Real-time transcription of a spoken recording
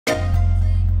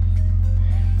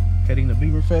Heading to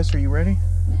Bimmerfest. Are you ready?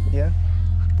 Yeah.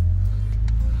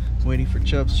 Waiting for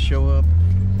Chubbs to show up.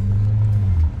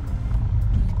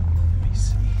 Let me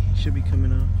see. He should be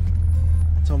coming up.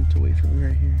 I told him to wait for me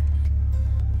right here.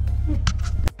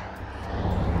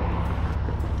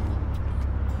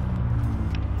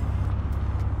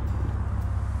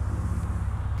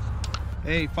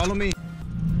 Hey, follow me.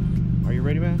 Are you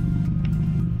ready, man?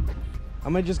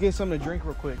 I'm gonna just get something to drink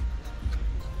real quick.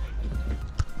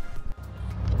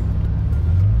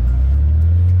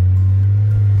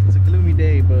 It's a gloomy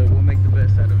day, but we'll make the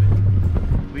best out of it.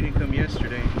 We didn't come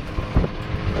yesterday.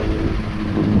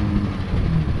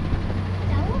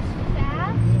 That was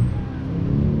fast.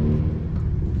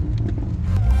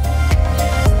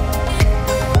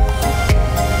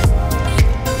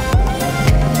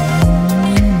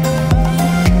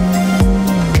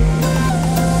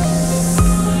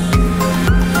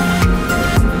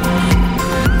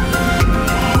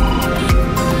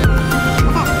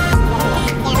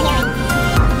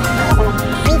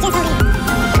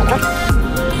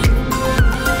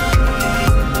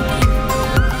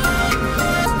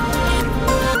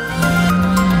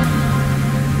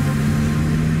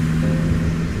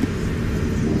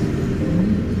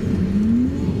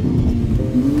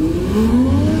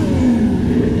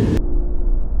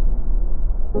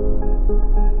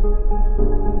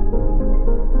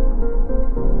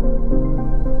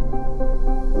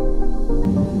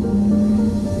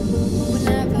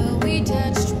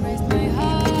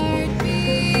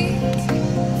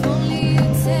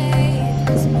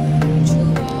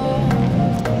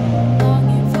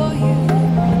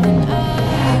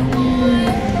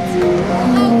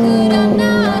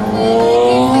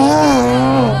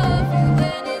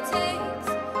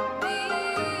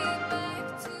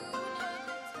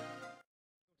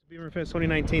 Bimmerfest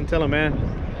 2019, tell them, man.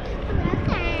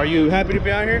 Are you happy to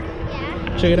be out here?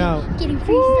 Yeah. Check it out. Getting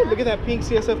free Woo, stuff. look at that pink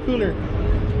CSF cooler.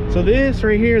 So this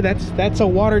right here, that's a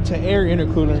water to air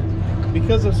intercooler.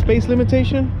 Because of space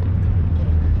limitation,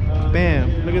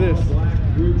 bam, look at this.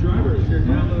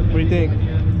 What do you think?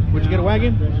 Would you get a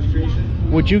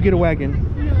wagon? Would you get a wagon?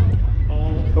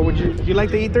 No. Or would you like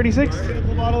the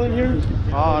E36? Model in here.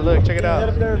 Oh, look, check it Head out.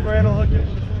 up there, Brand will hook it.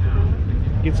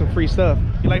 Get some free stuff.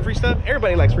 You like free stuff?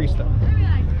 Everybody likes free stuff.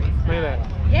 Look at that.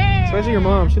 Yeah. Especially your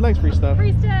mom. She likes free stuff.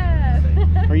 Free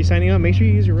stuff. Are you signing up? Make sure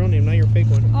you use your real name, not your fake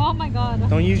one. Oh my god.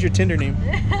 Don't use your Tinder name.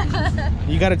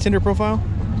 You got a Tinder profile?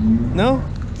 No?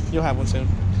 You'll have one soon.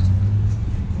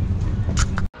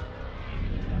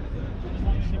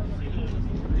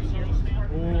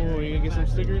 Oh, you gonna get some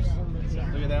stickers?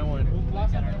 Look at that one.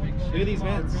 Look at these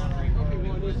vents.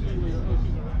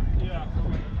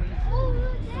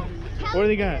 What do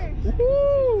they got?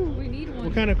 Woo! We need one.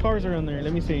 What kind of cars are on there?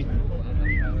 Let me see.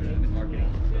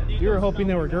 You were hoping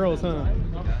they were girls, huh?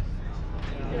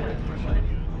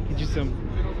 Get you some.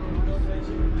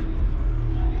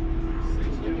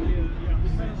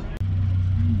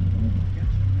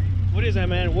 What is that,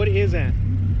 man? What is that?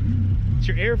 It's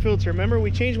your air filter. Remember, we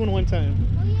changed one time.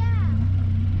 Oh yeah.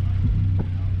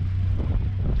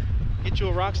 Get you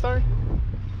a Rockstar?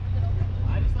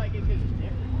 I just like it because it's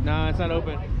different. Nah, it's not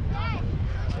open.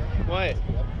 What?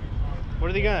 What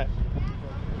do they got?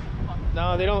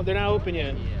 No, they don't. They're not open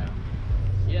yet.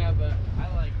 Yeah, but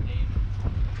I like navy.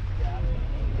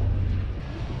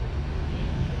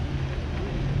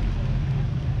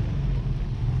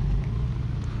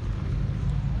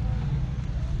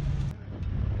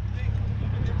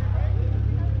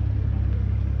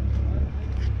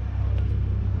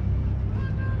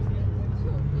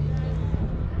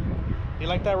 You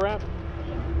like that wrap?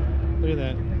 Look at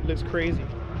that. It looks crazy.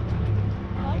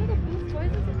 All of the booth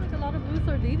choices seem like a lot of booths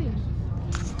are leaving.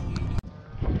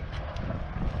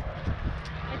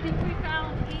 I think we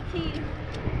found 18.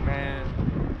 Man,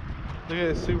 look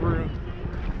at this Subaru.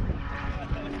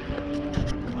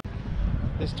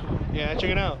 Yeah, check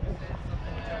it out.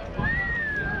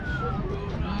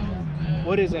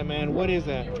 What is that, man? What is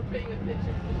that?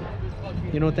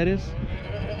 You know what that is?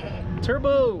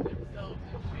 Turbo.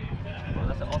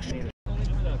 That's the alternator.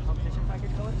 The competition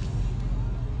package color?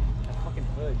 That fucking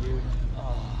hood, dude.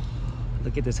 Oh.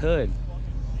 Look at this hood.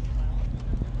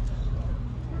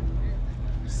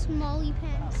 Smally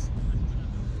pants.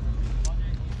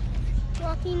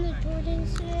 Rocking the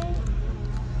Jordans today.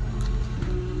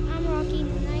 I'm rocking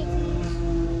the Nikes,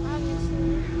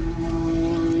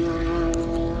 obviously.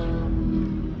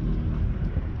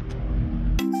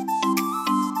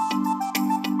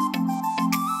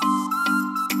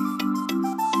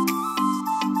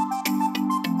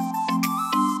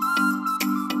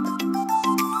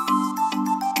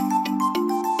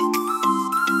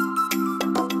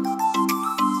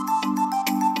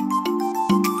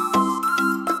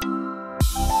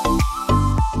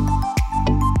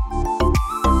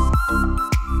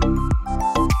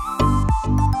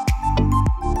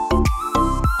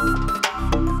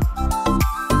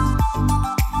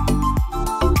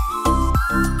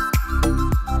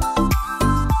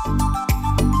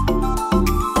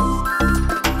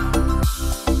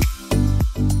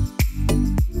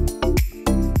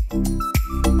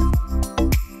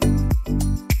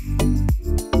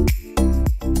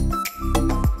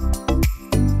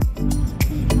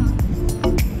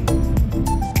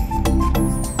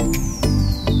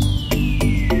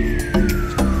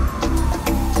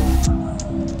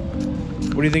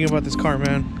 do you think about this car,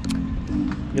 man?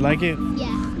 You like it? Yeah.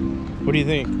 What do you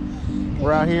think?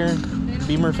 We're out here,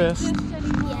 Bimmerfest.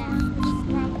 Yeah.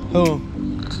 Who?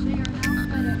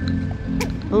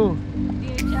 Who?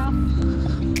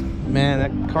 DHL. Man,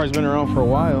 that car's been around for a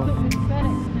while. It's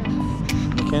FedEx now.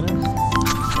 McKenna?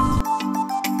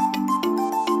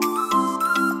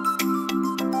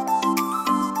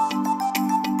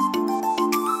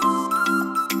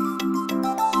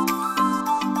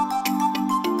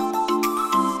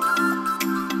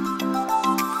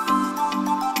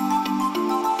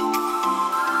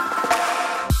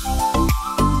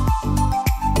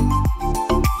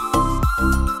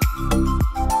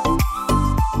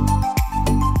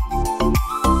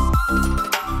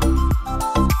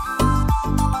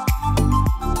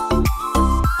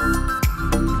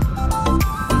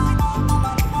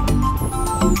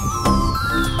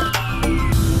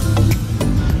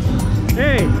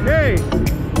 Hey, hey!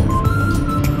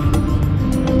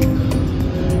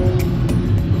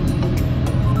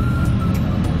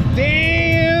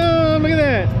 Damn! Look at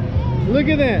that! Look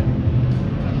at that!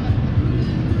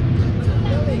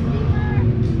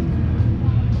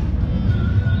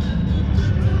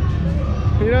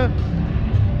 Mira.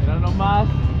 Mira nomás.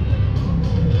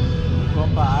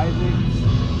 Compa Isaac.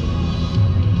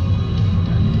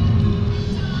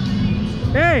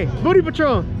 Hey! Booty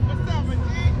Patrol!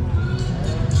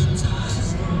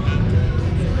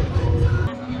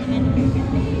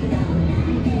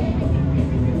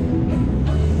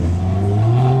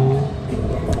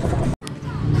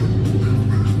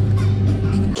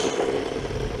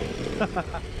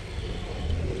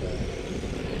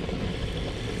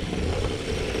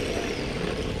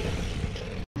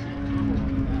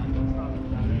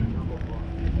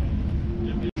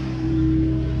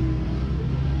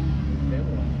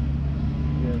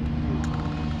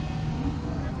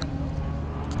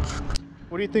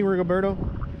 What do you think, Rigoberto?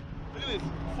 Look at this.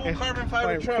 Full carbon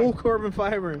fiber truck. Full carbon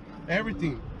fiber.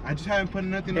 Everything. I just haven't put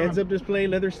nothing Heads on. up display,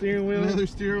 leather steering wheel. Leather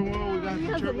steering wheel. We got the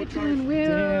Has a turbo Michelin charge. wheel.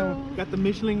 Damn. Got the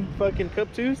Michelin fucking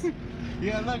cup tooth.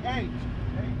 Yeah, look, hey.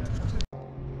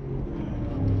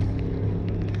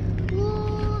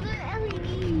 Whoa, they're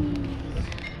LEDs.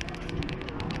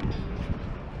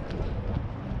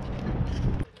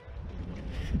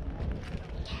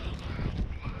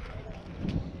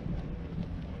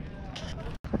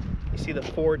 You see the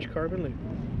forged carbon? Look.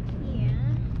 Yeah.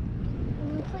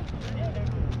 It looks like leather.